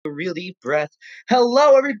real deep breath.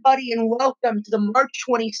 Hello, everybody, and welcome to the March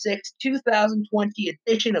 26th, 2020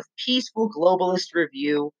 edition of Peaceful Globalist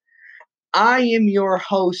Review. I am your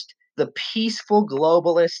host, the Peaceful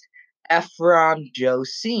Globalist, Ephraim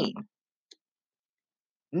Josine.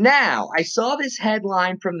 Now, I saw this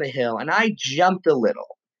headline from The Hill, and I jumped a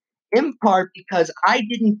little, in part because I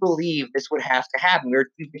didn't believe this would have to happen.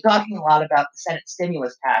 We've been talking a lot about the Senate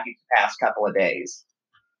stimulus package the past couple of days.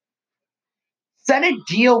 Senate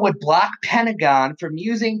deal would block Pentagon from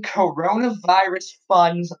using coronavirus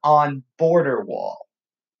funds on border wall.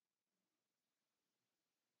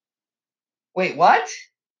 Wait, what?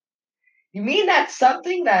 You mean that's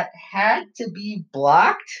something that had to be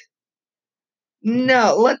blocked?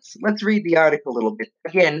 No, let's read the article a little bit.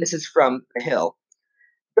 Again, this is from The Hill.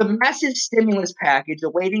 The massive stimulus package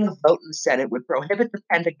awaiting a vote in the Senate would prohibit the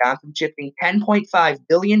Pentagon from shifting $10.5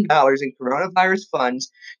 billion in coronavirus funds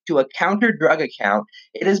to a counter-drug account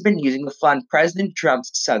it has been using to fund President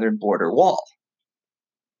Trump's southern border wall.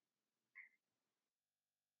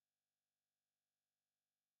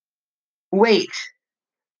 Wait,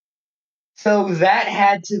 so that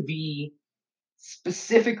had to be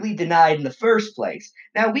specifically denied in the first place.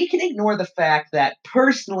 Now, we can ignore the fact that,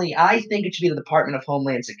 personally, I think it should be the Department of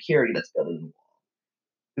Homeland Security that's building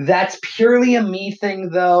the wall. That's purely a me thing,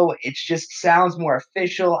 though. It just sounds more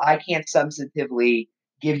official. I can't substantively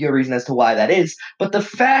give you a reason as to why that is. But the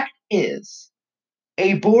fact is,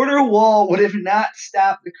 a border wall would have not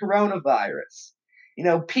stopped the coronavirus. You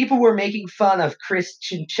know, people were making fun of Chris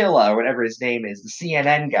Chinchilla, or whatever his name is, the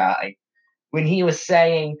CNN guy, when he was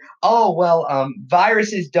saying, oh, well,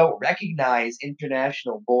 viruses don't recognize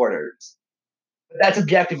international borders. But that's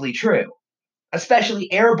objectively true,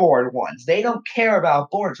 especially airborne ones. They don't care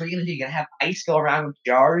about borders. What are you going to do? You're going to have ice go around with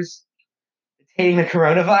jars containing the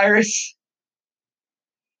coronavirus?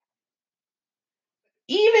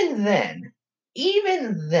 Even then,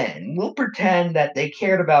 we'll pretend that they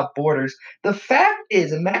cared about borders. The fact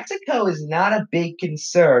is, Mexico is not a big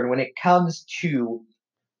concern when it comes to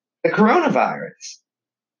the coronavirus.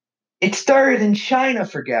 It started in China,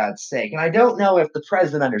 for God's sake. And I don't know if the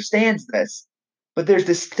president understands this, but there's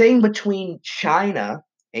this thing between China,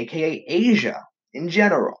 aka Asia in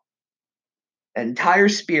general, an entire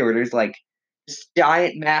sphere. There's like this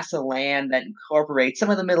giant mass of land that incorporates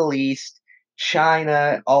some of the Middle East,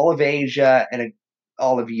 China, all of Asia, and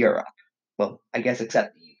all of Europe. Well, I guess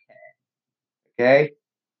except the UK. Okay?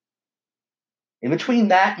 In between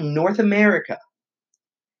that and North America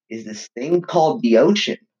is this thing called the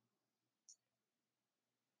ocean.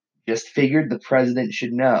 Just figured the president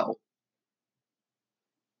should know.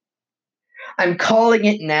 I'm calling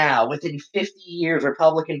it now. Within 50 years,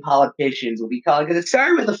 Republican politicians will be calling, because it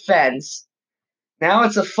started with a fence. Now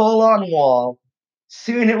it's a full-on wall.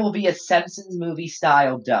 Soon it will be a Simpsons movie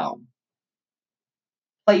style dome.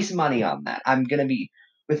 Place money on that. I'm going to be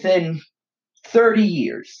within 30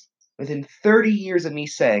 years. Within 30 years of me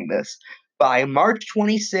saying this, by March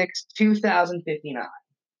 26, 2059.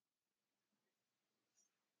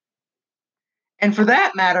 And for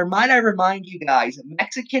that matter, might I remind you guys,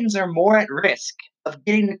 Mexicans are more at risk of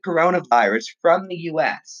getting the coronavirus from the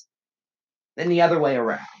US than the other way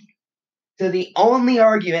around. So the only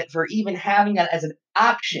argument for even having that as an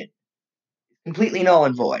option is completely null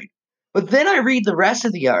and void. But then I read the rest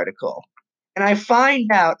of the article, and I find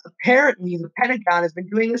out apparently the Pentagon has been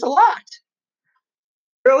doing this a lot.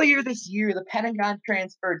 Earlier this year, the Pentagon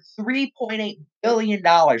transferred $3.8 billion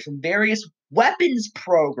from various weapons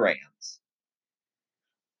programs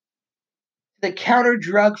to the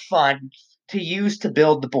counter-drug fund to use to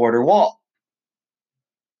build the border wall.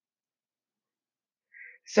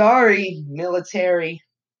 Sorry, military.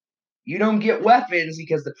 You don't get weapons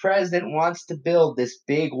because the president wants to build this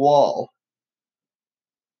big wall.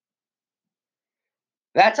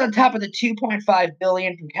 That's on top of the $2.5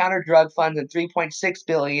 billion from counter-drug funds and $3.6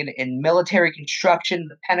 billion in military construction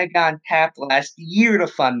the Pentagon tapped last year to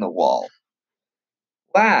fund the wall.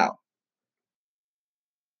 Wow.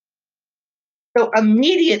 So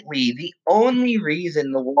immediately, the only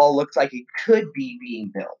reason the wall looks like it could be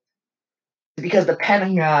being built is because the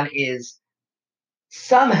Pentagon is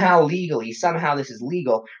somehow this is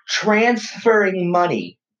legal, transferring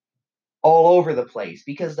money all over the place,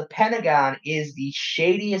 because the Pentagon is the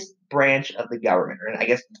shadiest branch of the government, or I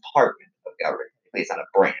guess department of government, at least not a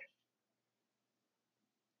branch.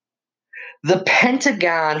 The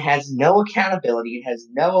Pentagon has no accountability, it has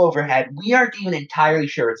no overhead. We aren't even entirely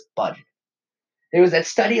sure its budget. There was a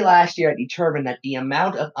study last year that determined that the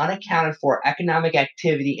amount of unaccounted for economic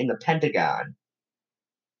activity in the Pentagon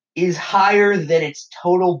is higher than its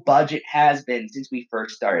total budget has been since we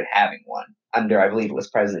first started having one. under, I believe it was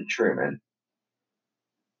President Truman.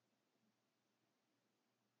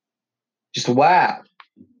 Just wow.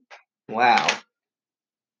 Wow.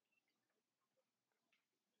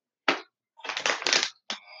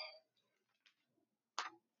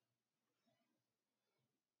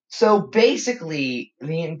 So basically,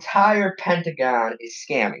 the entire Pentagon is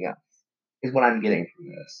scamming us, is what I'm getting from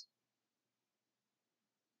this.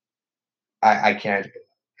 I can't.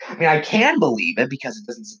 I mean, I can believe it because it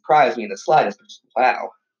doesn't surprise me in the slightest. But just, wow,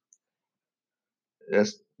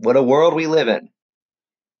 just what a world we live in.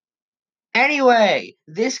 Anyway,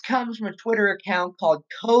 this comes from a Twitter account called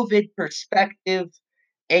COVID Perspective,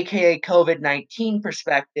 aka COVID-19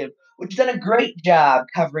 Perspective, which has done a great job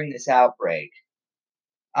covering this outbreak.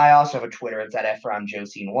 I also have a Twitter. It's at Ephron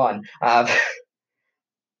Josine1.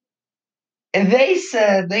 And they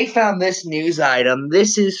said they found this news item.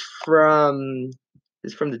 It's from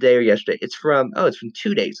the day or yesterday. It's from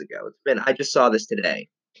 2 days ago. I just saw this today.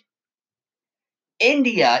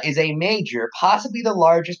 India is a major, possibly the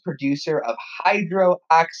largest producer of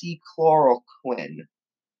hydroxychloroquine.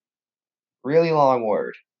 Really long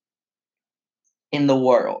word. In the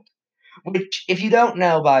world. Which, if you don't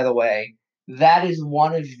know, by the way, that is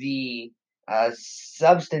one of the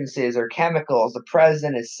substances or chemicals the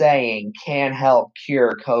president is saying can help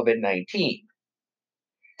cure COVID-19.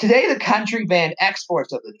 Today, the country banned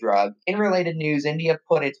exports of the drug. In related news, India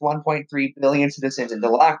put its 1.3 billion citizens into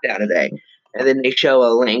lockdown today. And then they show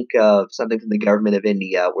a link of something from the government of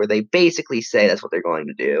India where they basically say that's what they're going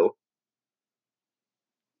to do.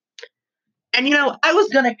 And, I was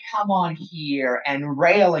going to come on here and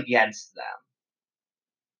rail against them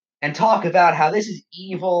and talk about how this is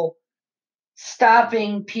evil.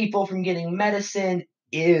 Stopping people from getting medicine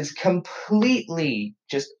is completely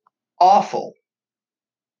just awful.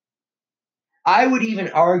 I would even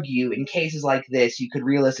argue in cases like this, you could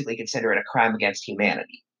realistically consider it a crime against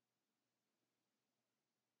humanity.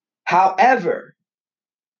 However,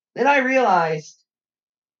 then I realized,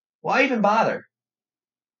 why even bother?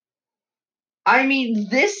 I mean,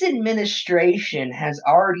 this administration has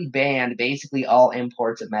already banned basically all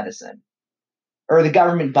imports of medicine, or the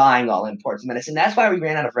government buying all imports of medicine. That's why we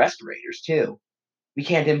ran out of respirators, too. We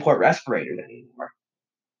can't import respirators anymore.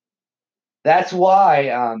 That's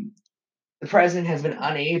why the president has been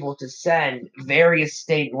unable to send various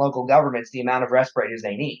state and local governments the amount of respirators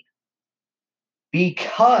they need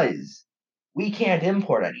because we can't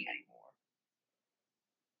import any anymore.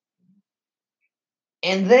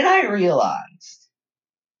 And then I realized,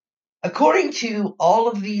 according to all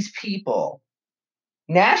of these people,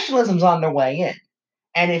 nationalism's on their way in.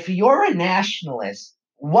 And if you're a nationalist,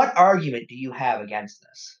 what argument do you have against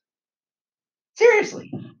this?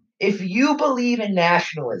 Seriously, if you believe in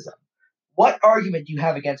nationalism, what argument do you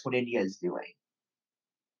have against what India is doing?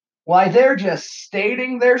 Why, they're just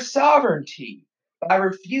stating their sovereignty by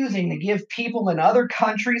refusing to give people in other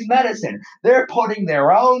countries medicine. They're putting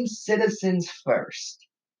their own citizens first.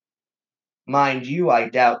 Mind you, I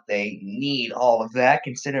doubt they need all of that,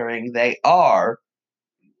 considering they are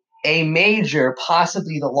a major,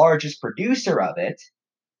 possibly the largest producer of it.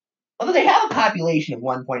 Although they have a population of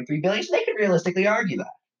 1.3 billion, so they could realistically argue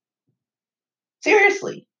that.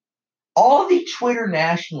 Seriously. All the Twitter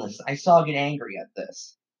nationalists I saw get angry at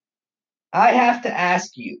this. I have to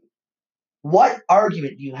ask you, what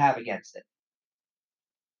argument do you have against it?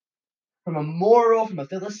 From a moral, from a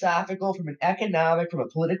philosophical, from an economic, from a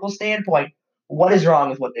political standpoint, what is wrong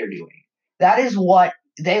with what they're doing? That is what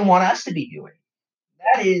they want us to be doing.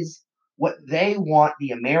 That is what they want the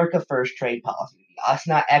America First trade policy to be. Us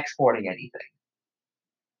not exporting anything.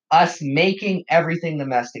 Us making everything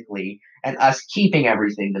domestically and us keeping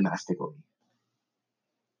everything domestically.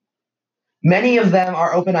 Many of them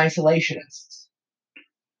are open isolationists.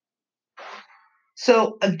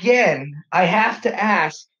 So again, I have to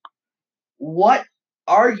ask, what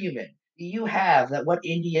argument do you have that what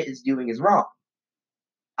India is doing is wrong?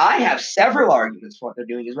 I have several arguments for what they're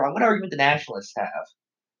doing is wrong. What argument do nationalists have?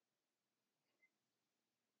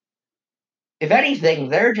 If anything,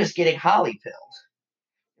 they're just getting Hawley pills.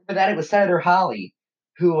 For that, it was Senator Hawley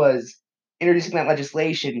who was introducing that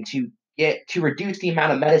legislation to reduce the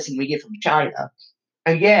amount of medicine we get from China.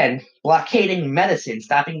 Again, blockading medicine,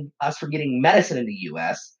 stopping us from getting medicine in the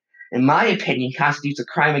U.S., in my opinion, constitutes a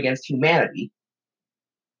crime against humanity.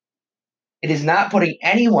 It is not putting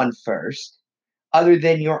anyone first other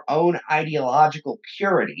than your own ideological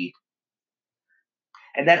purity.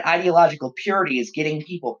 And that ideological purity is getting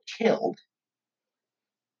people killed.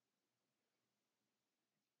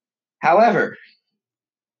 However,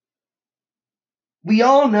 we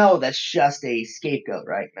all know that's just a scapegoat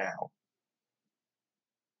right now.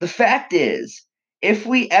 The fact is, if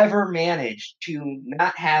we ever manage to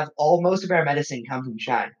not have most of our medicine come from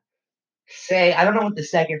China, say, I don't know what the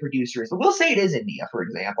second producer is, but we'll say it is India, for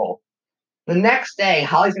example. The next day,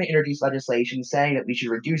 Holly's going to introduce legislation saying that we should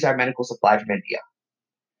reduce our medical supply from India.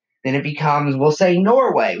 Then it becomes, we'll say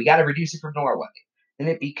Norway. We got to reduce it from Norway. Then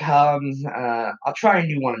it becomes, I'll try and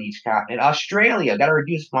do one on each continent. Australia, got to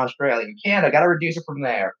reduce it from Australia. Canada, got to reduce it from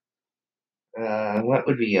there. What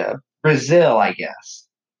would be Brazil, I guess.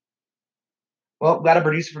 Well, got to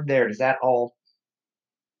reduce it from there. Does that all?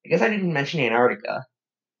 I guess I didn't mention Antarctica.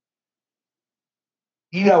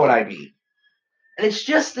 You know what I mean. And it's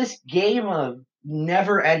just this game of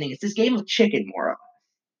never ending. It's this game of chicken, more of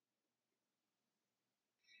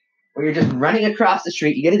where you're just running across the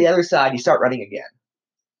street. You get to the other side, you start running again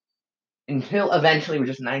until eventually we're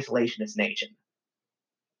just an isolationist nation.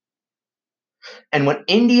 And what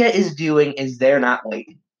India is doing is they're not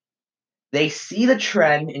waiting. They see the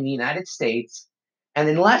trend in the United States, and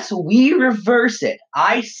unless we reverse it,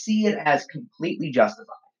 I see it as completely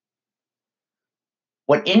justified.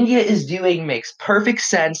 What India is doing makes perfect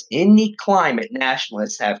sense in the climate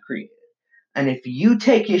nationalists have created. And if you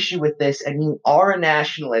take issue with this and you are a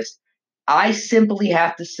nationalist, I simply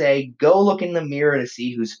have to say, go look in the mirror to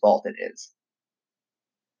see whose fault it is.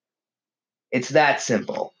 It's that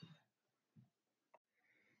simple.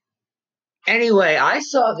 Anyway, I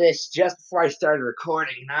saw this just before I started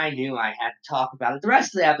recording, and I knew I had to talk about it. The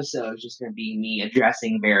rest of the episode is just going to be me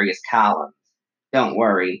addressing various columns. Don't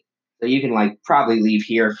worry. So you can probably leave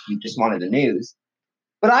here if you just wanted the news.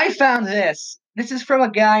 But I found this. This is from a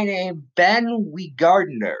guy named Ben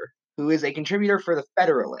Wiegardner, who is a contributor for The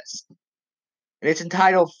Federalist. And it's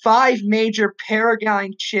entitled Five Major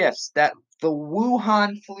Paradigm Shifts That the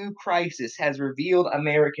Wuhan Flu Crisis Has Revealed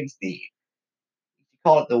Americans Need. You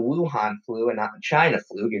call it the Wuhan flu and not the China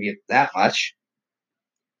flu, give you that much.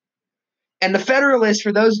 And The Federalist,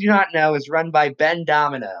 for those who do not know, is run by Ben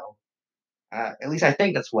Domino. At least I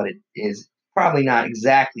think that's what it is. Probably not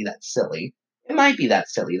exactly that silly. It might be that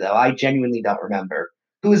silly, though. I genuinely don't remember.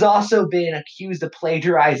 Who has also been accused of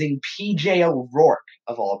plagiarizing PJ O'Rourke,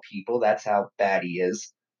 of all people. That's how bad he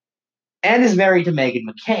is. And is married to Meghan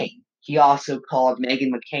McCain. He also called Meghan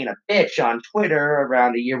McCain a bitch on Twitter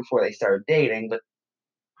around a year before they started dating, but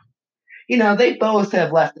they both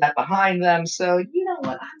have left that behind them, so you know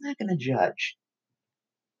what? I'm not going to judge.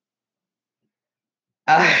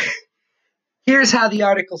 Uh, Here's how the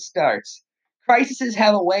article starts. Crises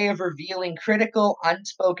have a way of revealing critical,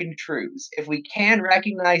 unspoken truths. If we can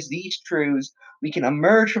recognize these truths, we can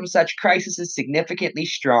emerge from such crises significantly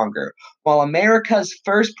stronger. While America's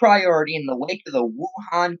first priority in the wake of the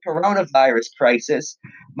Wuhan coronavirus crisis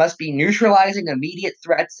must be neutralizing immediate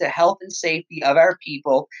threats to health and safety of our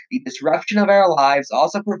people, the disruption of our lives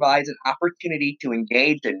also provides an opportunity to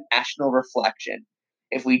engage in national reflection.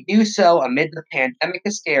 If we do so amid the pandemic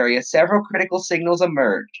hysteria, several critical signals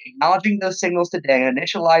emerge. Acknowledging those signals today and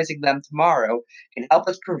initializing them tomorrow can help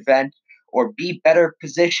us prevent or be better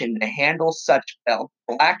positioned to handle such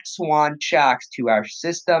black swan shocks to our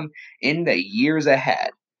system in the years ahead.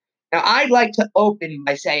 Now, I'd like to open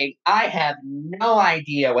by saying I have no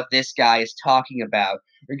idea what this guy is talking about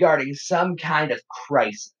regarding some kind of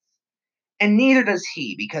crisis. And neither does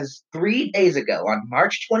he, because 3 days ago, on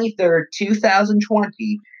March 23rd,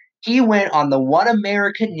 2020, he went on the One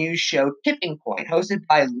American News show Tipping Point, hosted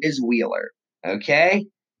by Liz Wheeler. Okay?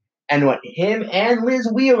 And what him and Liz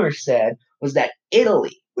Wheeler said was that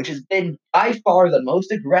Italy, which has been by far the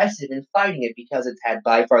most aggressive in fighting it because it's had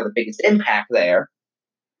by far the biggest impact there,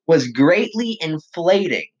 was greatly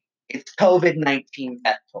inflating its COVID 19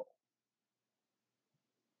 death toll.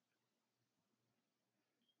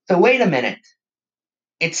 So, wait a minute.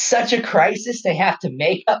 It's such a crisis they have to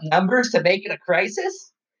make up numbers to make it a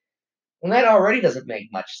crisis? Well, that already doesn't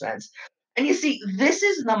make much sense. And you see, this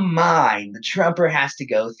is the mind the Trumper has to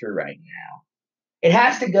go through right now. It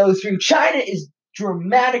has to go through China is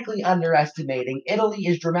dramatically underestimating, Italy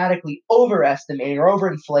is dramatically overestimating or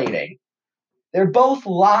overinflating. They're both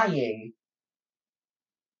lying,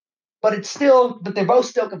 but they're both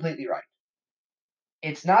still completely right.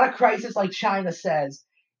 It's not a crisis like China says.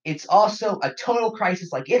 It's also a total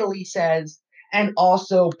crisis like Italy says. And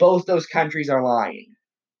also, both those countries are lying.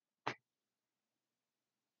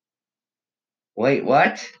 Wait,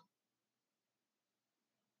 what?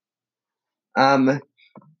 But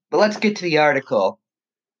let's get to the article.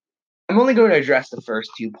 I'm only going to address the first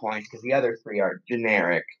 2 points because the other three are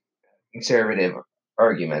generic conservative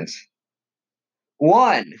arguments.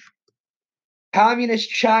 1. Communist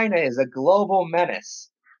China is a global menace.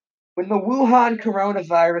 When the Wuhan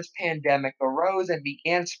coronavirus pandemic arose and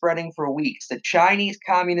began spreading for weeks, the Chinese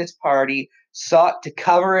Communist Party sought to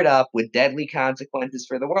cover it up with deadly consequences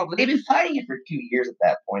for the world. But they've been fighting it for 2 years at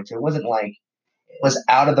that point, so it wasn't like it was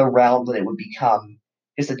out of the realm that it would become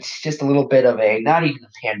just a little bit of a, not even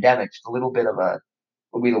a pandemic, just a little bit of a,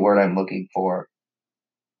 what would be the word I'm looking for,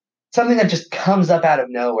 something that just comes up out of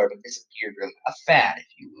nowhere but disappears, really, a fad, if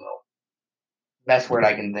you will. Best word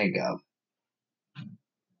I can think of.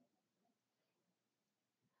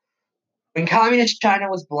 When Communist China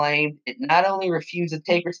was blamed, it not only refused to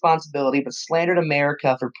take responsibility, but slandered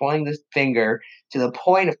America for pointing the finger to the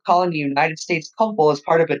point of calling the United States culpable as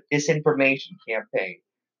part of a disinformation campaign.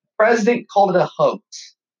 The president called it a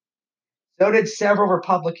hoax. So did several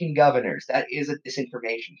Republican governors. That is a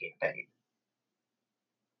disinformation campaign.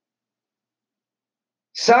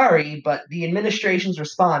 Sorry, but the administration's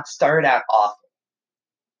response started out awful.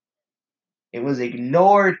 It was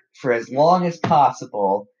ignored for as long as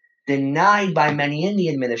possible, denied by many in the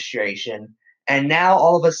administration, and now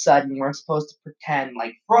all of a sudden we're supposed to pretend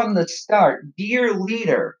like from the start, dear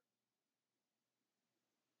leader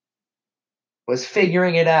was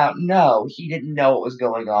figuring it out. No, he didn't know what was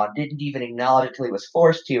going on, didn't even acknowledge it till he was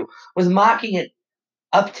forced to, was mocking it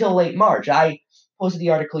up till late March. I posted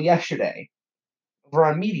the article yesterday over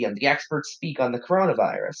on Medium. The experts speak on the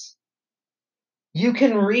coronavirus. You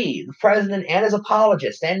can read the president and his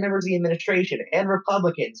apologists and members of the administration and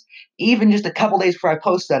Republicans, even just a couple days before I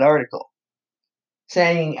posted that article,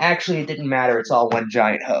 saying actually it didn't matter, it's all one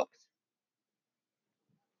giant hoax.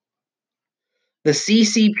 The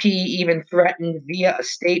CCP even threatened via a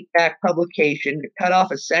state-backed publication to cut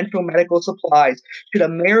off essential medical supplies should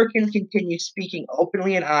Americans continue speaking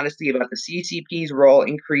openly and honestly about the CCP's role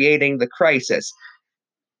in creating the crisis.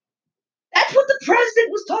 That's what the president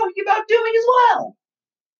was talking about doing as well.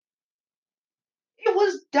 It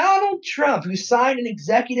was Donald Trump who signed an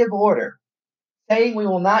executive order saying we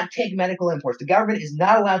will not take medical imports. The government is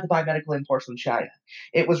not allowed to buy medical imports from China.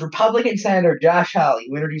 It was Republican Senator Josh Hawley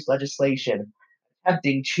who introduced legislation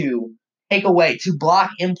attempting to to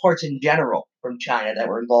block imports in general from China that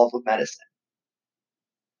were involved with medicine.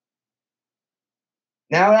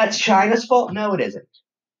 Now that's China's fault? No, it isn't.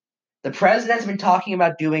 The president's been talking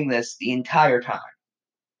about doing this the entire time.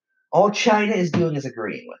 All China is doing is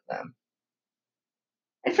agreeing with them.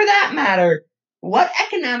 And for that matter, what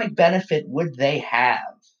economic benefit would they have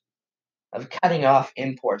of cutting off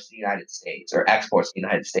imports to the United States or exports to the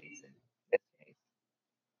United States?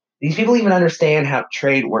 These people even understand how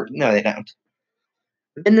trade works. No, they don't.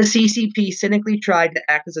 Then the CCP cynically tried to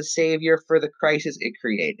act as a savior for the crisis it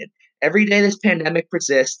created. Every day this pandemic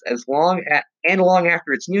persists, long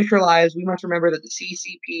after it's neutralized, we must remember that the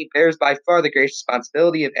CCP bears by far the greatest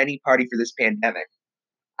responsibility of any party for this pandemic.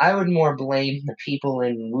 I would more blame the people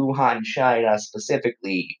in Wuhan, China,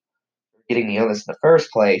 specifically for getting the illness in the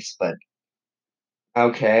first place, but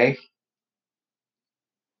okay.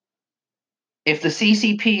 If the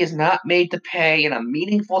CCP is not made to pay in a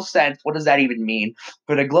meaningful sense, what does that even mean?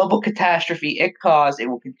 For the global catastrophe it caused, it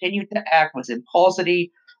will continue to act with impulsivity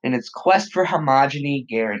in its quest for homogeneity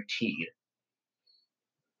guaranteed.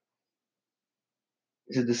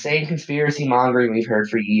 This is the same conspiracy mongering we've heard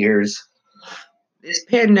for years. This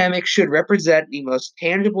pandemic should represent the most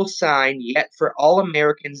tangible sign yet for all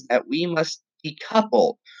Americans that we must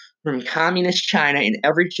decouple from communist China in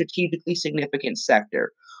every strategically significant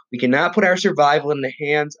sector. We cannot put our survival in the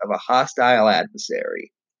hands of a hostile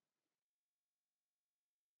adversary.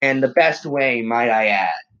 And the best way, might I add,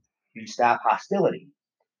 to stop hostility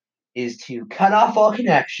is to cut off all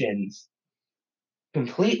connections,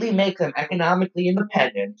 completely make them economically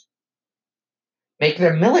independent, make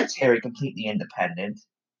their military completely independent,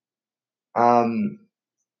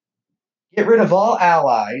 get rid of all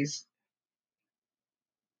allies.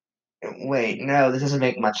 Wait, no, this doesn't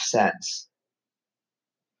make much sense.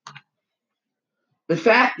 The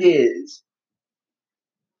fact is,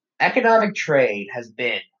 economic trade has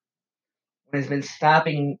been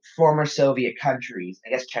stopping former Soviet countries. I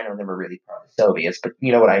guess China was never really part of the Soviets, but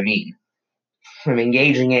you know what I mean. From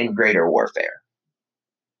engaging in greater warfare.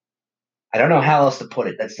 I don't know how else to put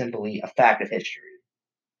it. That's simply a fact of history.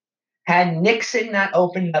 Had Nixon not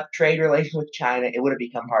opened up trade relations with China, it would have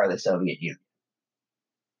become part of the Soviet Union.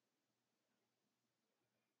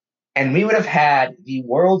 And we would have had the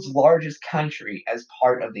world's largest country as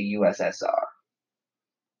part of the USSR.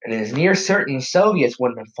 And it is near certain the Soviets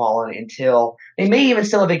wouldn't have fallen until they may even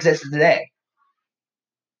still have existed today.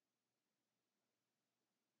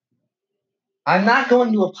 I'm not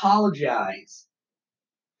going to apologize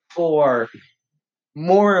for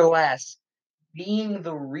more or less being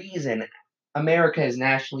the reason America is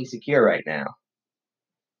nationally secure right now.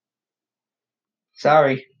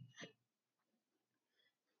 Sorry.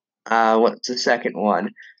 What's the second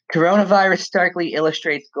one? Coronavirus starkly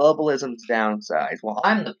illustrates globalism's downsides. Well,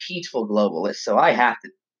 I'm the peaceful globalist, so I have to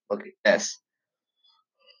look at this.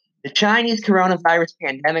 The Chinese coronavirus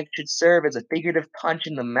pandemic should serve as a figurative punch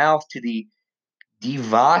in the mouth to the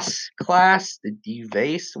DeVos class. The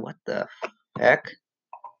DeVase? What the heck?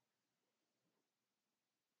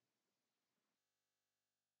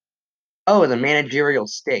 Oh, the managerial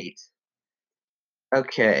state.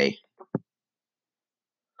 Okay.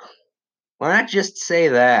 Why not just say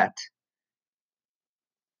that?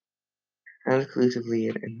 Exclusively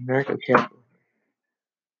in America.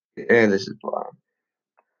 This is wrong.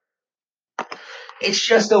 It's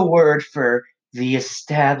just a word for the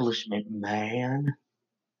establishment, man.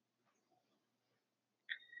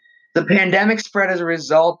 The pandemic spread as a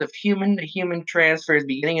result of human-to-human transfers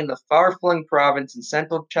beginning in the far-flung province in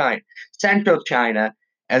central China,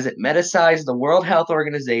 as it metasized the World Health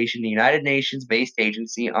Organization, the United Nations-based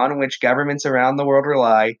agency on which governments around the world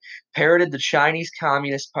rely, parroted the Chinese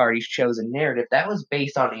Communist Party's chosen narrative that was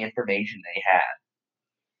based on the information they had.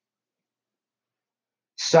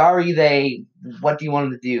 Sorry, what do you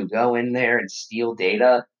want them to do? Go in there and steal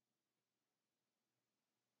data?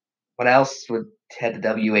 What else had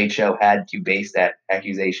the WHO had to base that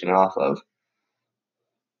accusation off of?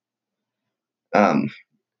 Um,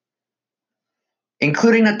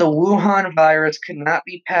 Including that the Wuhan virus could not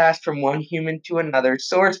be passed from one human to another,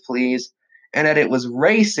 source please, and that it was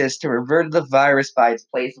racist to revert the virus by its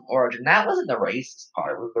place of origin. That wasn't the racist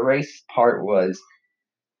part. The racist part was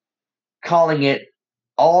calling it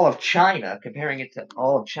all of China, comparing it to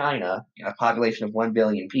all of China, a population of 1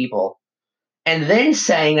 billion people, and then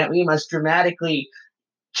saying that we must dramatically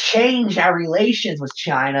change our relations with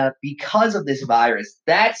China because of this virus.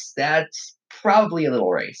 That's probably a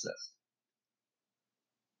little racist.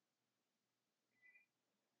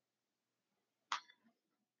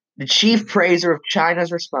 The chief praiser of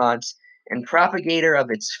China's response and propagator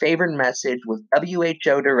of its favored message was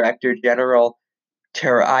WHO Director General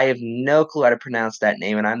I have no clue how to pronounce that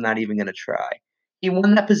name, and I'm not even going to try. He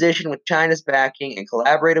won that position with China's backing and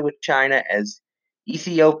collaborated with China as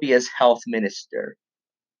Ethiopia's health minister.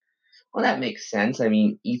 Well, that makes sense. I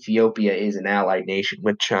mean, Ethiopia is an allied nation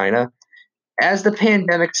with China. As the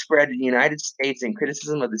pandemic spread in the United States and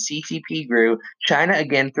criticism of the CCP grew, China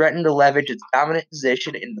again threatened to leverage its dominant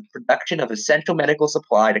position in the production of essential medical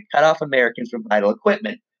supply to cut off Americans from vital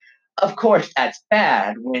equipment. Of course, that's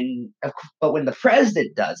bad. But when the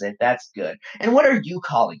president does it, that's good. And what are you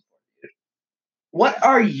calling for? What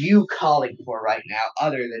are you calling for right now,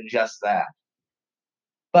 other than just that?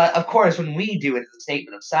 But of course, when we do it, it's a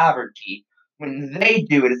statement of sovereignty. When they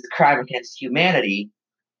do it, it's a crime against humanity.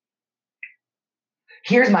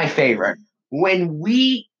 Here's my favorite. When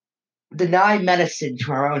we deny medicine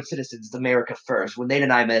to our own citizens, it's America first. When they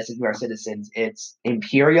deny medicine to our citizens, it's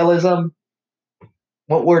imperialism.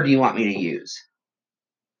 What word do you want me to use?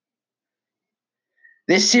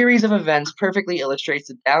 This series of events perfectly illustrates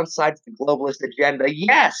the downsides of the globalist agenda.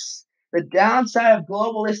 Yes, the downside of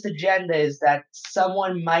globalist agenda is that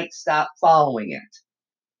someone might stop following it.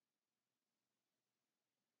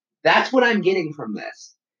 That's what I'm getting from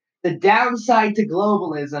this. The downside to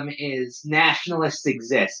globalism is nationalists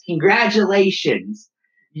exist. Congratulations.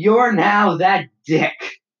 You're now that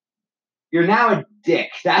dick. You're now a dick.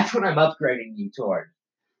 That's what I'm upgrading you toward.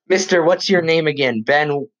 Mister, what's your name again?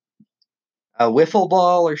 Ben Wiffle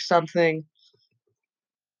Ball or something?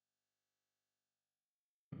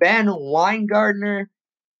 Ben Weingartner?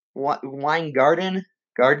 Weingarten?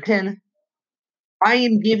 Garten? I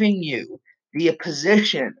am giving you the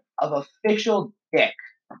position of official dick.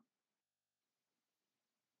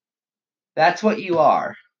 That's what you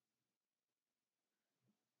are.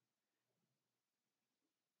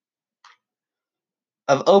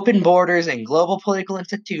 Of open borders and global political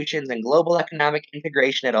institutions and global economic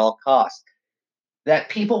integration at all costs. That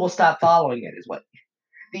people will stop following it is what.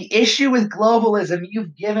 The issue with globalism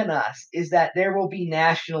you've given us is that there will be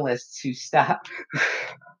nationalists who stop,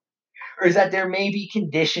 or is that there may be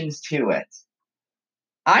conditions to it.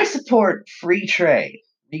 I support free trade,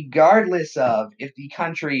 regardless of if the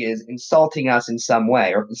country is insulting us in some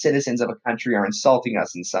way, or if the citizens of a country are insulting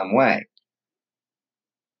us in some way.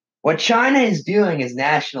 What China is doing is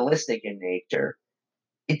nationalistic in nature.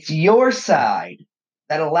 It's your side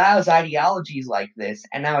that allows ideologies like this,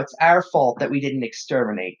 and now it's our fault that we didn't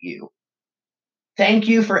exterminate you. Thank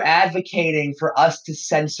you for advocating for us to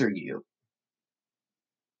censor you.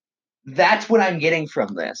 That's what I'm getting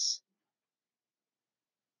from this.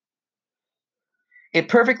 It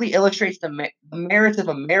perfectly illustrates the merits of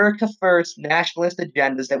America First nationalist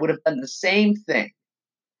agendas that would have done the same thing,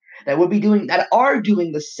 that are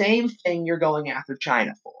doing the same thing you're going after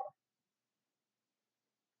China for,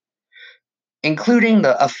 including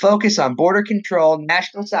a focus on border control,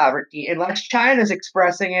 national sovereignty. Unless China's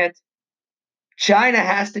expressing it, China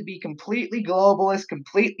has to be completely globalist,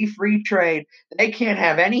 completely free trade. They can't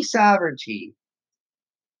have any sovereignty.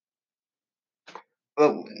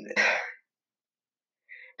 But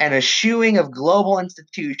and eschewing of global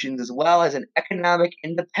institutions as well as an economic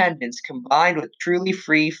independence combined with truly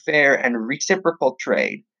free, fair, and reciprocal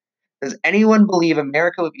trade. Does anyone believe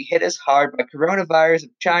America would be hit as hard by coronavirus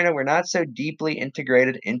if China were not so deeply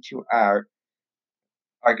integrated into our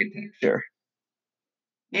architecture?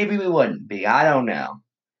 Maybe we wouldn't be. I don't know.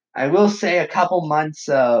 I will say a couple months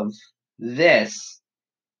of this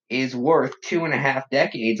is worth 2.5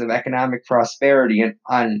 decades of economic prosperity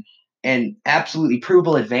and absolutely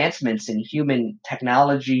provable advancements in human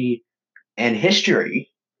technology and history.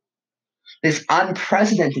 This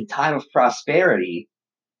unprecedented time of prosperity.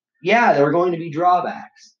 Yeah, there are going to be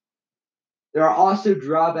drawbacks. There are also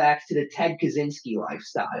drawbacks to the Ted Kaczynski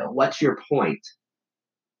lifestyle. What's your point?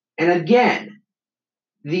 And again,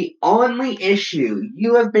 the only issue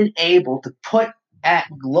you have been able to put at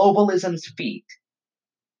globalism's feet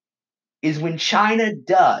is when China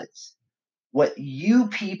does what you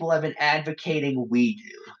people have been advocating we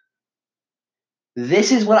do.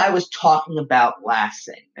 This is what I was talking about last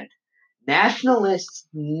segment. Nationalists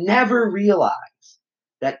never realize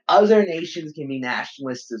that other nations can be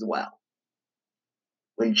nationalists as well.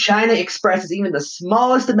 When China expresses even the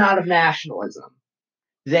smallest amount of nationalism,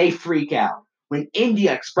 they freak out. When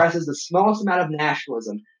India expresses the smallest amount of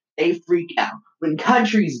nationalism, they freak out. When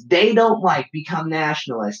countries they don't like become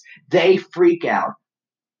nationalists, they freak out.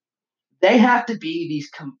 They have to be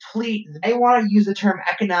they want to use the term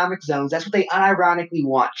economic zones. That's what they unironically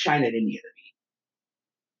want China and India to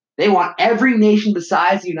be. They want every nation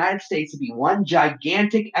besides the United States to be one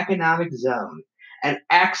gigantic economic zone and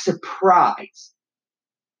act surprised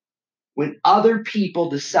when other people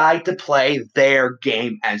decide to play their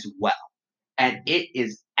game as well. And it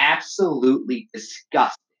is absolutely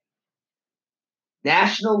disgusting.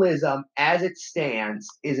 Nationalism, as it stands,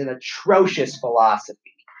 is an atrocious philosophy.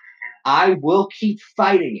 I will keep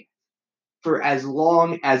fighting it for as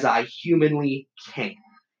long as I humanly can.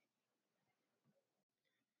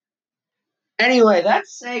 Anyway, that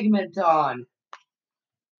segment on.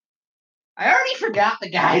 I already forgot the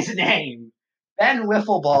guy's name. Ben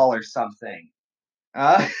Wiffleball or something.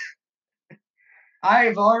 Uh,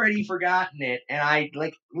 I've already forgotten it, and I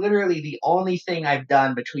like literally the only thing I've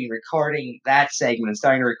done between recording that segment and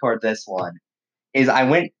starting to record this one is I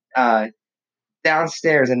went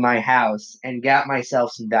downstairs in my house and got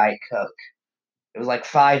myself some Diet Coke. It was like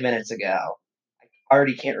 5 minutes ago. I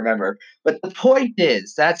already can't remember. But the point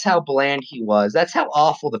is, that's how bland he was. That's how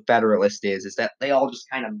awful the Federalist is that they all just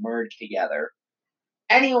kind of merge together.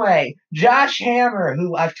 Anyway, Josh Hammer,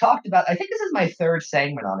 who I've talked about, I think this is my third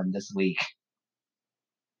segment on him this week.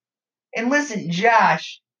 And listen,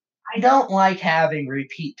 Josh, I don't like having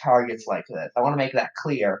repeat targets like this. I want to make that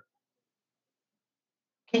clear.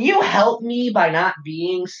 Can you help me by not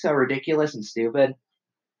being so ridiculous and stupid?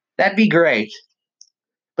 That'd be great.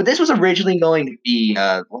 But this was originally going to be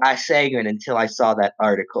last segment until I saw that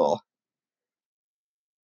article.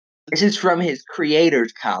 This is from his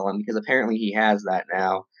creators column because apparently he has that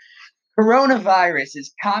now. Coronavirus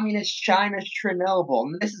is communist China's Chernobyl.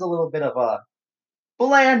 And this is a little bit of a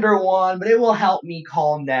blander one, but it will help me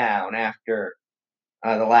calm down after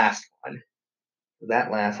the last one. That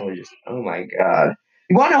last one was just, oh my god.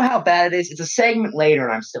 You want to know how bad it is? It's a segment later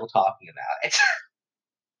and I'm still talking about it.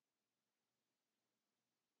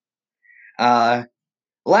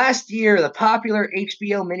 Last year, the popular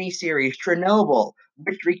HBO miniseries Chernobyl,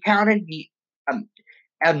 which recounted the um,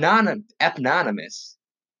 anonymous.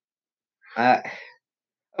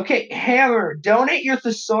 Okay, Hammer, donate your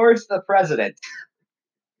thesaurus to the president.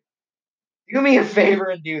 Do me a favor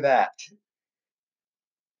and do that.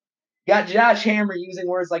 Got Josh Hammer using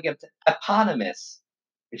words like eponymous,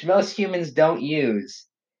 which most humans don't use.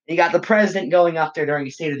 You got the president going up there during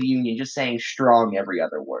the State of the Union just saying strong every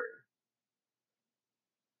other word.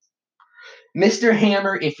 Mr.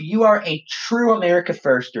 Hammer, if you are a true America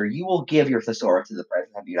firster, you will give your thesaurus to the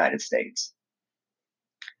President of the United States.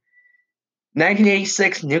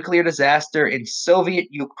 1986 nuclear disaster in Soviet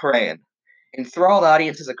Ukraine enthralled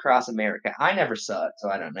audiences across America. I never saw it, so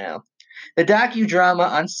I don't know. The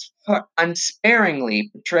docudrama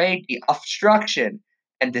unsparingly portrayed the obstruction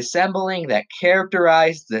and dissembling that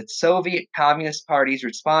characterized the Soviet Communist Party's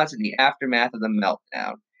response in the aftermath of the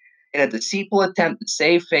meltdown. In a deceitful attempt to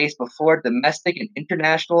save face before domestic and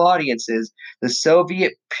international audiences, the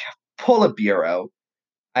Soviet Politburo,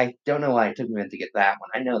 I don't know why it took me a minute to get that one,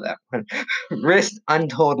 I know that one, risked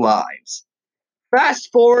untold lives. Fast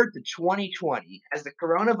forward to 2020, as the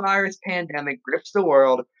coronavirus pandemic grips the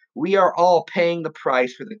world, we are all paying the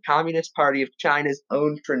price for the Communist Party of China's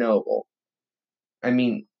own Chernobyl. I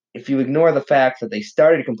mean, if you ignore the fact that they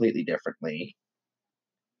started completely differently,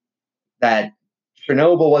 that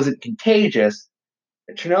Chernobyl wasn't contagious,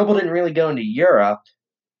 that Chernobyl didn't really go into Europe,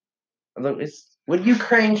 although would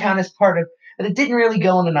Ukraine count as part of, but it didn't really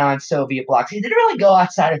go into non-Soviet blocs. It didn't really go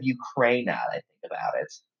outside of Ukraine now that I think about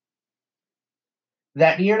it.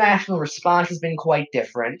 That the international response has been quite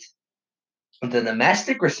different. The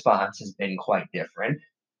domestic response has been quite different.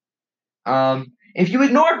 If you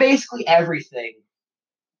ignore basically everything,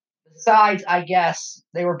 besides, I guess,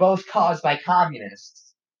 they were both caused by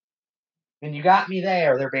communists, and you got me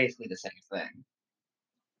there, they're basically the same thing.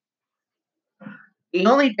 The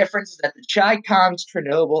only difference is that the Chi-Com's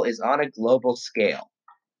Chernobyl is on a global scale.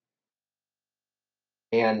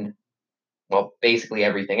 And, well, basically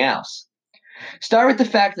everything else. Start with the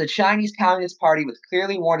fact that the Chinese Communist Party was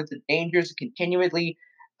clearly warned of the dangers of continually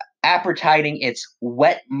appetizing its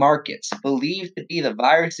wet markets, believed to be the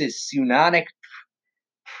virus's zoonotic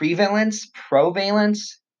prevalence,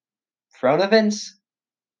 provalence, provenance,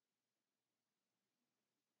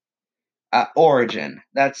 origin.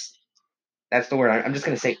 That's the word. I'm just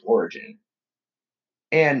going to say origin.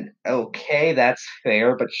 And okay, that's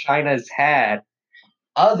fair, but China's had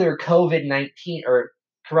other COVID-19 or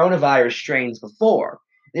coronavirus strains before.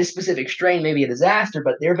 This specific strain may be a disaster,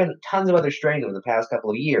 but there have been tons of other strains over the past couple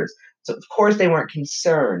of years. So, of course, they weren't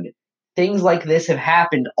concerned. Things like this have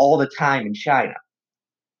happened all the time in China.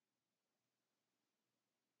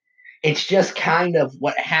 It's just kind of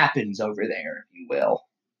what happens over there, if you will.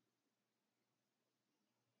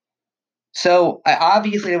 So,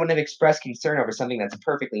 obviously, they wouldn't have expressed concern over something that's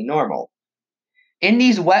perfectly normal. In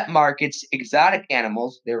these wet markets, exotic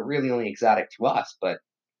animals, they're really only exotic to us, but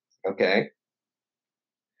okay,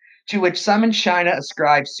 to which some in China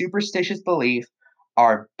ascribe superstitious belief,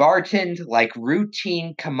 are bartered like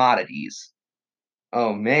routine commodities.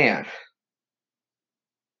 Oh man.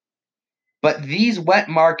 But these wet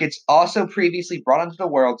markets also previously brought into the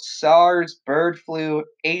world SARS, bird flu,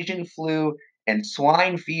 Asian flu, and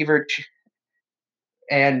swine fever,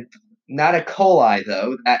 and not a coli,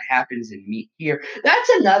 though. That happens in meat here. That's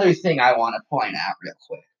another thing I want to point out real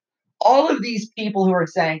quick. All of these people who are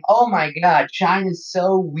saying, oh my God, China's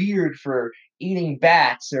so weird for eating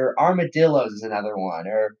bats, or armadillos is another one,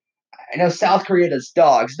 or I know South Korea does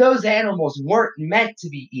dogs. Those animals weren't meant to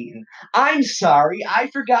be eaten. I'm sorry, I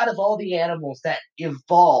forgot of all the animals that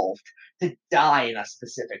evolved to die in a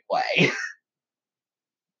specific way.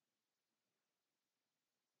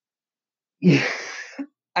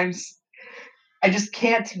 I'm I just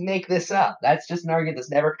can't make this up. That's just an argument that's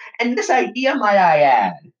never. And this idea, might I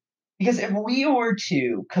add, because if we were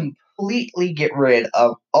to completely get rid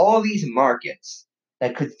of all these markets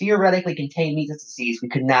that could theoretically contain meat that's disease, we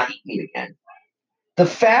could not eat meat again. The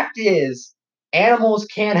fact is, animals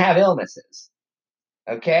can have illnesses.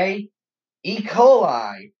 Okay? E.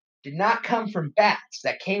 coli did not come from bats,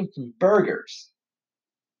 that came from burgers.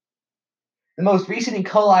 The most recent E.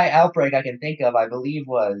 coli outbreak I can think of, I believe,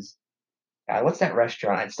 was God, what's that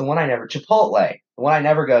restaurant? It's the one I never Chipotle, the one I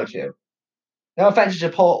never go to. No offense to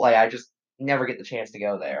Chipotle, I just never get the chance to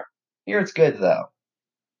go there. Here it's good though.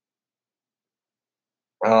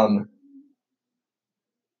 Um,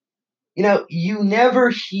 you never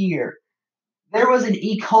hear. There was an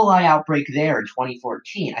E. coli outbreak there in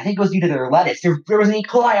 2014. I think it was due to their lettuce. There was an E.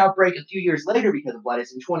 coli outbreak a few years later because of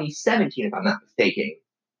lettuce in 2017, if I'm not mistaken.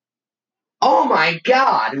 Oh my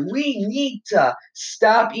God, we need to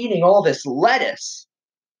stop eating all this lettuce.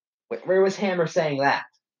 Where was Hammer saying that?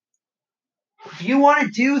 If you want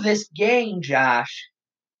to do this game, Josh,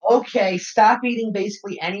 okay, stop eating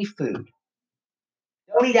basically any food.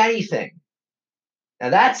 Don't eat anything. Now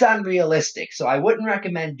that's unrealistic, so I wouldn't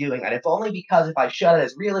recommend doing that. If only because if I showed it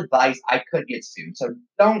as real advice, I could get sued. So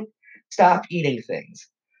don't stop eating things.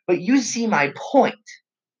 But you see my point.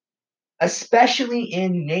 Especially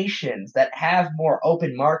in nations that have more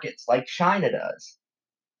open markets like China does.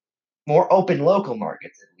 More open local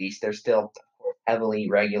markets, at least. They're still heavily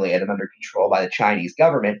regulated and under control by the Chinese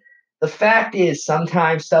government. The fact is,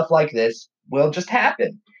 sometimes stuff like this will just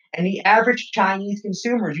happen. And the average Chinese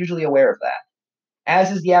consumer is usually aware of that,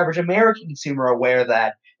 as is the average American consumer aware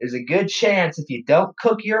that there's a good chance if you don't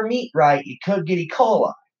cook your meat right, you could get E.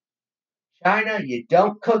 coli. China, you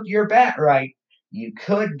don't cook your bat right, you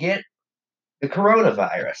could get the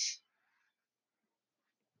coronavirus.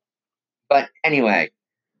 But anyway,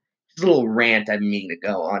 just a little rant I mean to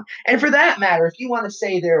go on. And for that matter, if you want to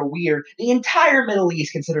say they're weird, the entire Middle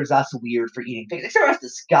East considers us weird for eating pigs. They consider us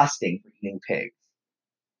disgusting for eating pigs.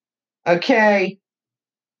 Okay,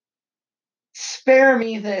 spare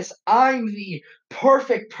me this. I'm the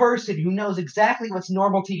perfect person who knows exactly what's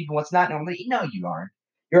normal to eat and what's not normal to eat. No, you aren't.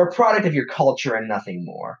 You're a product of your culture and nothing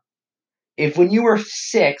more. If when you were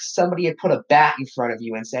 6, somebody had put a bat in front of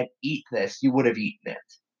you and said, eat this, you would have eaten it.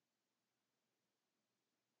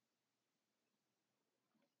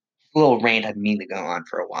 A little rant I've been to go on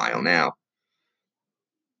for a while now.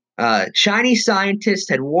 Chinese scientists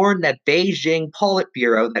had warned that Beijing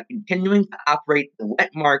Politburo that continuing to operate the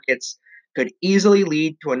wet markets could easily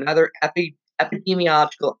lead to another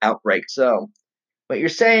epidemiological outbreak. So, what you're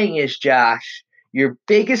saying is, Josh, your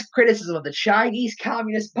biggest criticism of the Chinese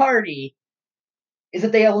Communist Party is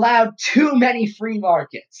that they allowed too many free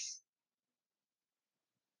markets.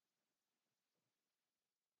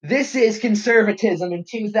 This is conservatism in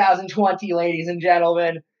 2020, ladies and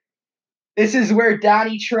gentlemen. This is where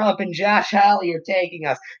Donnie Trump and Josh Hawley are taking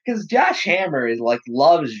us. Because Josh Hammer is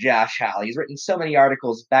loves Josh Hawley. He's written so many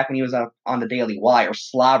articles back when he was on the Daily Wire,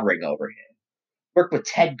 slobbering over him. Worked with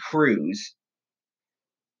Ted Cruz.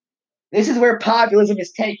 This is where populism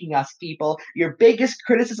is taking us, people. Your biggest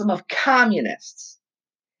criticism of communists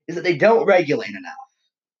is that they don't regulate enough.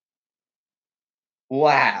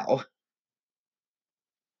 Wow.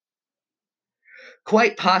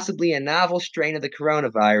 Quite possibly a novel strain of the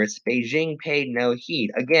coronavirus, Beijing paid no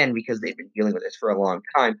heed. Again, because they've been dealing with this for a long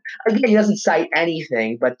time. Again, he doesn't cite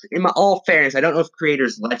anything, but in all fairness, I don't know if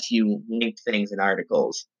creators let you link things in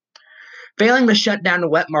articles. Failing to shut down the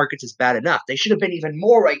wet markets is bad enough. They should have been even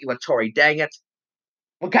more regulatory, dang it.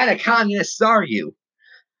 What kind of communists are you?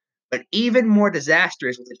 But even more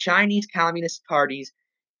disastrous was the Chinese Communist Party's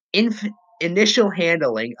initial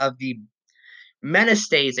handling of the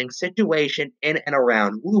menacing situation in and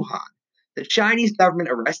around Wuhan. The Chinese government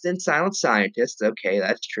arrested and silenced scientists. Okay,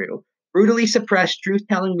 that's true. Brutally suppressed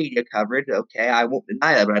truth-telling media coverage. Okay, I won't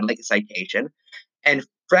deny that, but I'd like a citation. And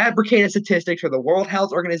fabricated statistics for the World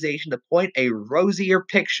Health Organization to point a rosier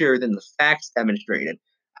picture than the facts demonstrated.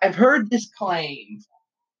 I've heard this claim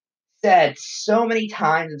said so many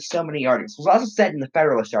times in so many articles. It was also said in the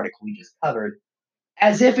Federalist article we just covered,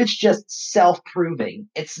 as if it's just self-proving.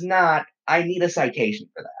 It's not. I need a citation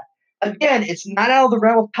for that. Again, it's not out of the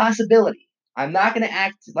realm of possibility. I'm not going to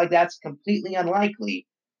act like that's completely unlikely,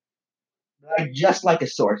 but I'd just like a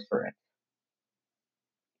source for it.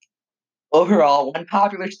 Overall, one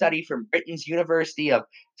popular study from Britain's University of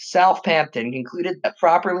Southampton concluded that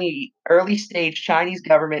properly early-stage Chinese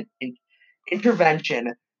government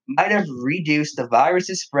intervention might have reduced the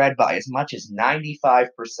virus's spread by as much as 95%.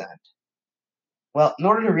 Well, in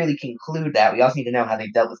order to really conclude that, we also need to know how they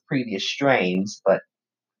dealt with previous strains, but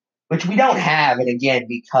which we don't have, and again,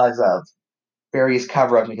 because of various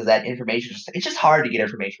cover-ups, because that information, it's just hard to get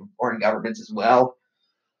information from foreign governments as well,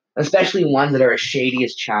 especially ones that are as shady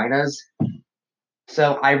as China's.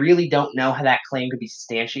 So I really don't know how that claim could be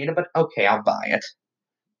substantiated, but okay, I'll buy it.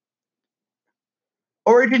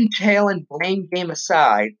 Origin, tail, and blame game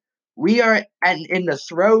aside, we are in the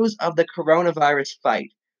throes of the coronavirus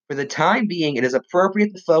fight. For the time being, it is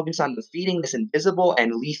appropriate to focus on defeating this invisible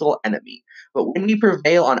and lethal enemy. But when we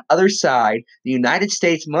prevail on other side, the United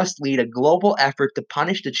States must lead a global effort to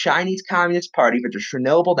punish the Chinese Communist Party for the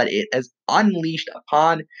Chernobyl that it has unleashed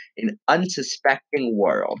upon an unsuspecting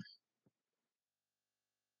world.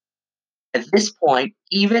 At this point,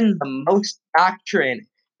 even the most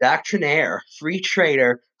doctrinaire free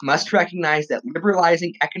trader must recognize that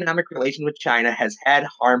liberalizing economic relations with China has had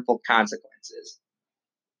harmful consequences.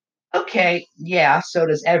 Okay, yeah, so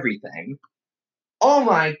does everything. Oh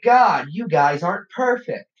my god, you guys aren't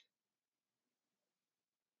perfect.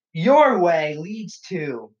 Your way leads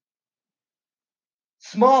to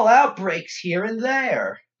small outbreaks here and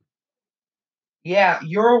there. Yeah,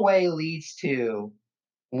 your way leads to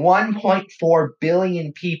 1.4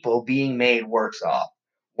 billion people being made worse off.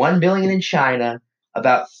 1 billion in China,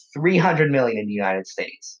 about 300 million in the United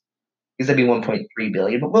States. Because that'd be 1.3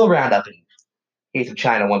 billion, but we'll round up in case of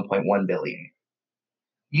China 1.1 billion.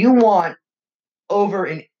 You want over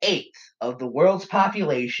an eighth of the world's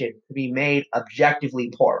population to be made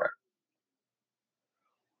objectively poorer.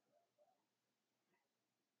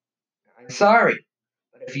 I'm sorry,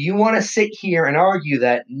 but if you want to sit here and argue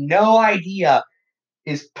that no idea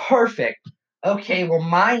is perfect, Okay, well,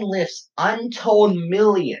 mine lifts untold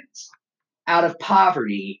millions out of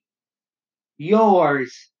poverty.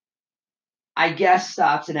 Yours, I guess,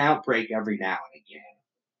 stops an outbreak every now and again.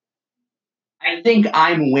 I think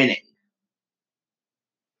I'm winning.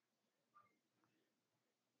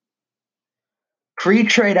 Free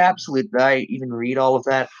trade absolute. Did I even read all of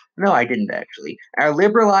that? No, I didn't actually. Our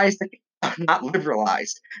liberalized, not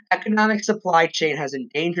liberalized, economic supply chain has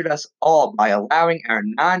endangered us all by allowing our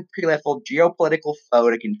non-proliferal geopolitical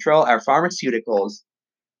foe to control our pharmaceuticals.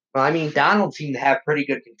 Well, I mean, Donald seemed to have pretty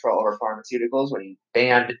good control over pharmaceuticals when he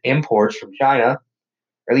banned imports from China,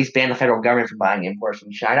 or at least banned the federal government from buying imports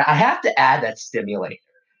from China. I have to add that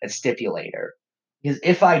stipulator, because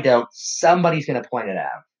if I don't, somebody's going to point it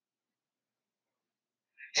out.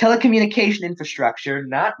 Telecommunication infrastructure,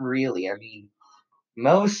 not really. I mean,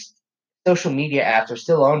 most social media apps are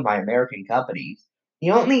still owned by American companies.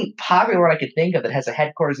 The only popular one I could think of that has a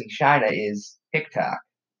headquarters in China is TikTok.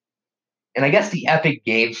 And I guess the Epic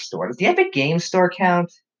Games Store. Does the Epic Games Store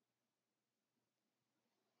count?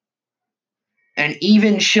 And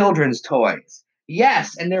even children's toys.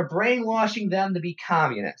 Yes, and they're brainwashing them to be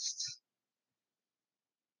communists.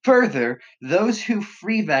 Further, those who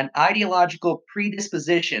prevent ideological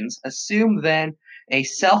predispositions assume then a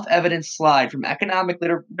self evident slide from economic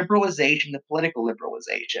liberalization to political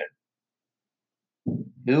liberalization.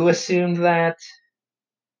 Who assumed that?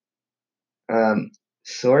 Um,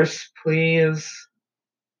 Source, please.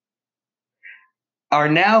 Are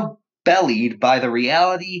now bellied by the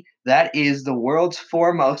reality that is the world's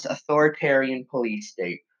foremost authoritarian police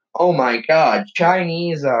state. Oh my god,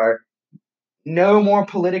 Chinese are no more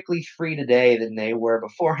politically free today than they were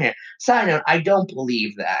beforehand. Side note, I don't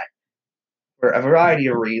believe that for a variety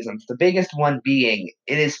of reasons. The biggest one being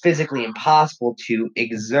it is physically impossible to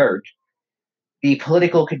exert the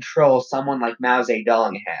political control someone like Mao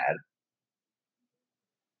Zedong had.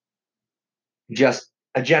 Just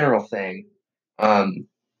a general thing. Um,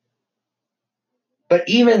 but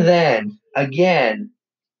even then, again,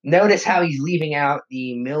 notice how he's leaving out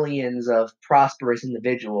the millions of prosperous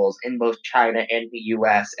individuals in both China and the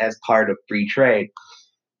US as part of free trade.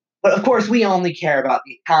 But of course, we only care about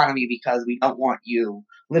the economy because we don't want you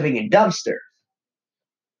living in dumpsters.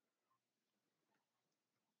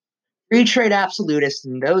 Free trade absolutists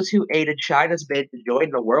and those who aided China's bid to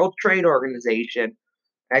join the World Trade Organization.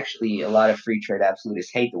 Actually, a lot of free trade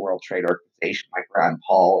absolutists hate the World Trade Organization, like Ron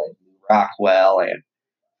Paul and Rockwell, and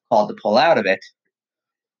called to pull out of it.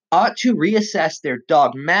 Ought to reassess their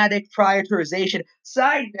dogmatic prioritization.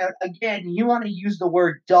 Side note, again, you want to use the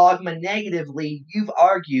word dogma negatively. You've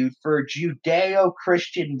argued for Judeo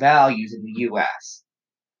Christian values in the US.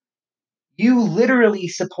 You literally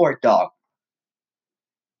support dogma.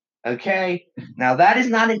 Okay? Now, that is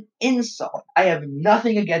not an insult. I have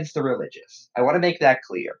nothing against the religious. I want to make that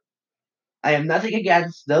clear. I have nothing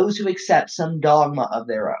against those who accept some dogma of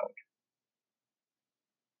their own.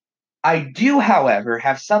 I do, however,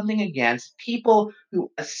 have something against people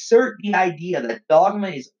who assert the idea that dogma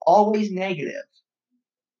is always negative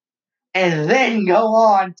and then go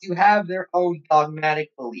on to have their own dogmatic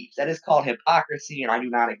beliefs. That is called hypocrisy, and I do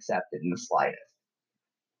not accept it in the slightest.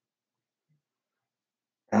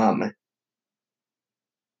 Um,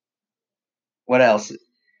 what else?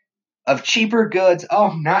 Of cheaper goods?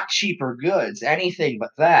 Oh, not cheaper goods. Anything but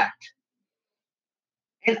that.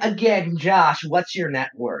 And again, Josh, what's your net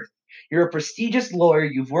worth? You're a prestigious lawyer.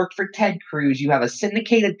 You've worked for Ted Cruz. You have a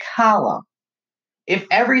syndicated column. If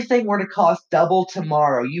everything were to cost double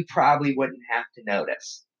tomorrow, you probably wouldn't have to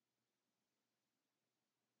notice.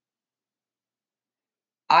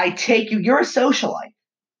 I take you, you're a socialite.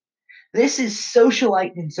 This is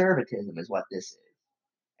socialite conservatism, is what this is.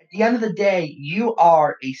 At the end of the day, you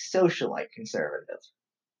are a socialite conservative.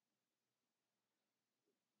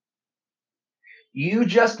 You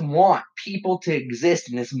just want people to exist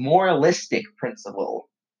in this moralistic principle,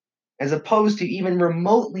 as opposed to even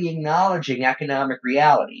remotely acknowledging economic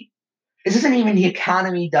reality. This isn't even the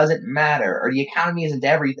economy doesn't matter or the economy isn't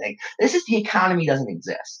everything. This is the economy doesn't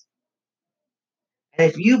exist. And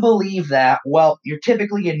if you believe that, well, you're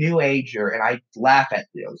typically a new ager, and I laugh at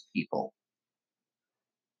those people.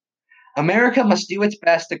 America must do its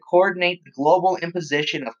best to coordinate the global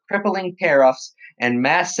imposition of crippling tariffs and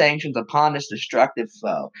mass sanctions upon this destructive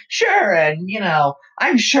foe. Sure, and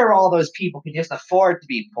I'm sure all those people can just afford to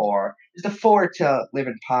be poor, just afford to live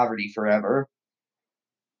in poverty forever.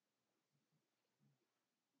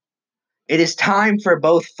 It is time for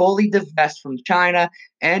both fully divest from China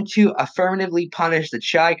and to affirmatively punish the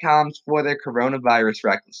Chi-Coms for their coronavirus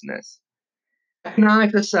recklessness.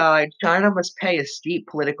 Economics aside, China must pay a steep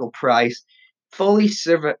political price, fully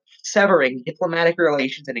severing diplomatic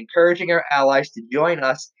relations and encouraging our allies to join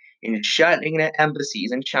us in shutting the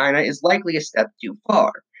embassies in China is likely a step too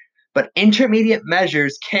far. But intermediate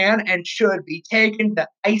measures can and should be taken to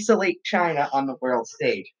isolate China on the world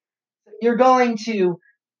stage. You're going to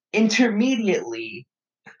intermediately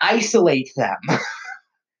isolate them.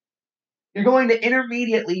 You're going to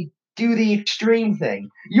intermediately do the extreme thing.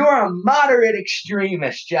 You're a moderate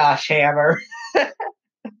extremist, Josh Hammer.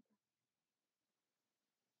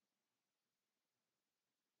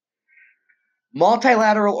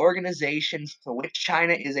 Multilateral organizations to which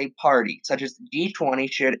China is a party, such as the G20,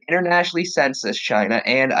 should internationally census China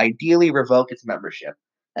and ideally revoke its membership.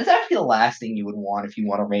 That's actually the last thing you would want if you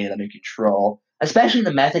want to rein it under control, especially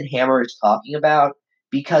the method Hammer is talking about,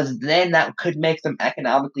 because then that could make them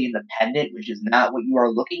economically independent, which is not what you are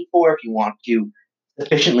looking for if you want to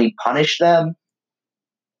sufficiently punish them.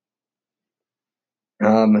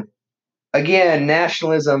 Um, Again,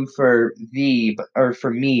 nationalism for thee, or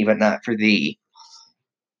for me, but not for thee.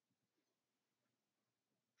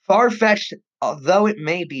 Far-fetched although it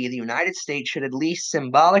may be, the United States should at least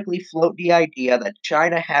symbolically float the idea that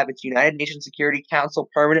China have its United Nations Security Council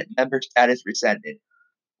permanent member status rescinded.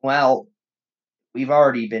 Well, we've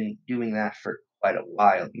already been doing that for quite a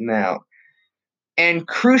while now. And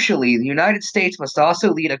crucially, the United States must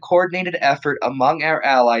also lead a coordinated effort among our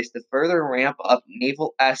allies to further ramp up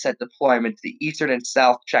naval asset deployment to the eastern and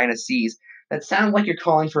south China Seas. That sounds like you're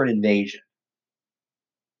calling for an invasion.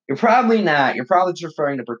 You're probably not. You're probably just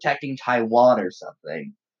referring to protecting Taiwan or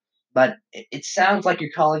something. But it sounds like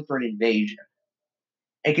you're calling for an invasion.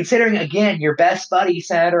 And considering, again, your best buddy,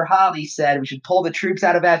 Senator Hawley, said we should pull the troops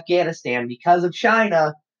out of Afghanistan because of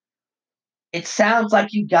China, it sounds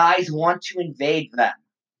like you guys want to invade them.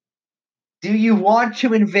 Do you want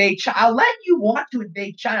to invade China? I'll let you want to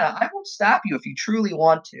invade China. I won't stop you if you truly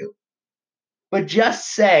want to. But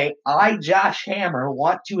just say, I, Josh Hammer,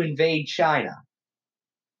 want to invade China.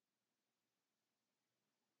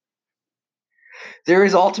 There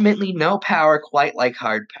is ultimately no power quite like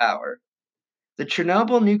hard power. The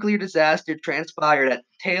Chernobyl nuclear disaster transpired at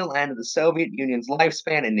the tail end of the Soviet Union's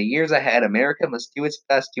lifespan. In the years ahead, America must do its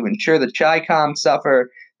best to ensure the Chi-Com suffer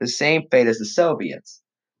the same fate as the Soviets.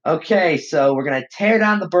 Okay, so we're going to tear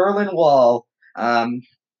down the Berlin Wall.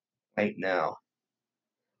 Wait, no.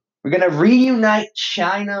 We're going to reunite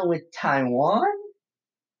China with Taiwan?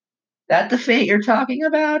 That the fate you're talking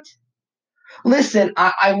about? Listen,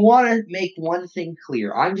 I want to make one thing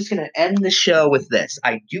clear. I'm just going to end the show with this.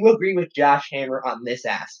 I do agree with Josh Hammer on this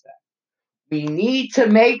aspect. We need to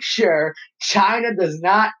make sure China does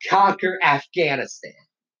not conquer Afghanistan.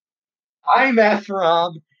 I'm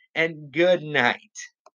Ephraim, and good night.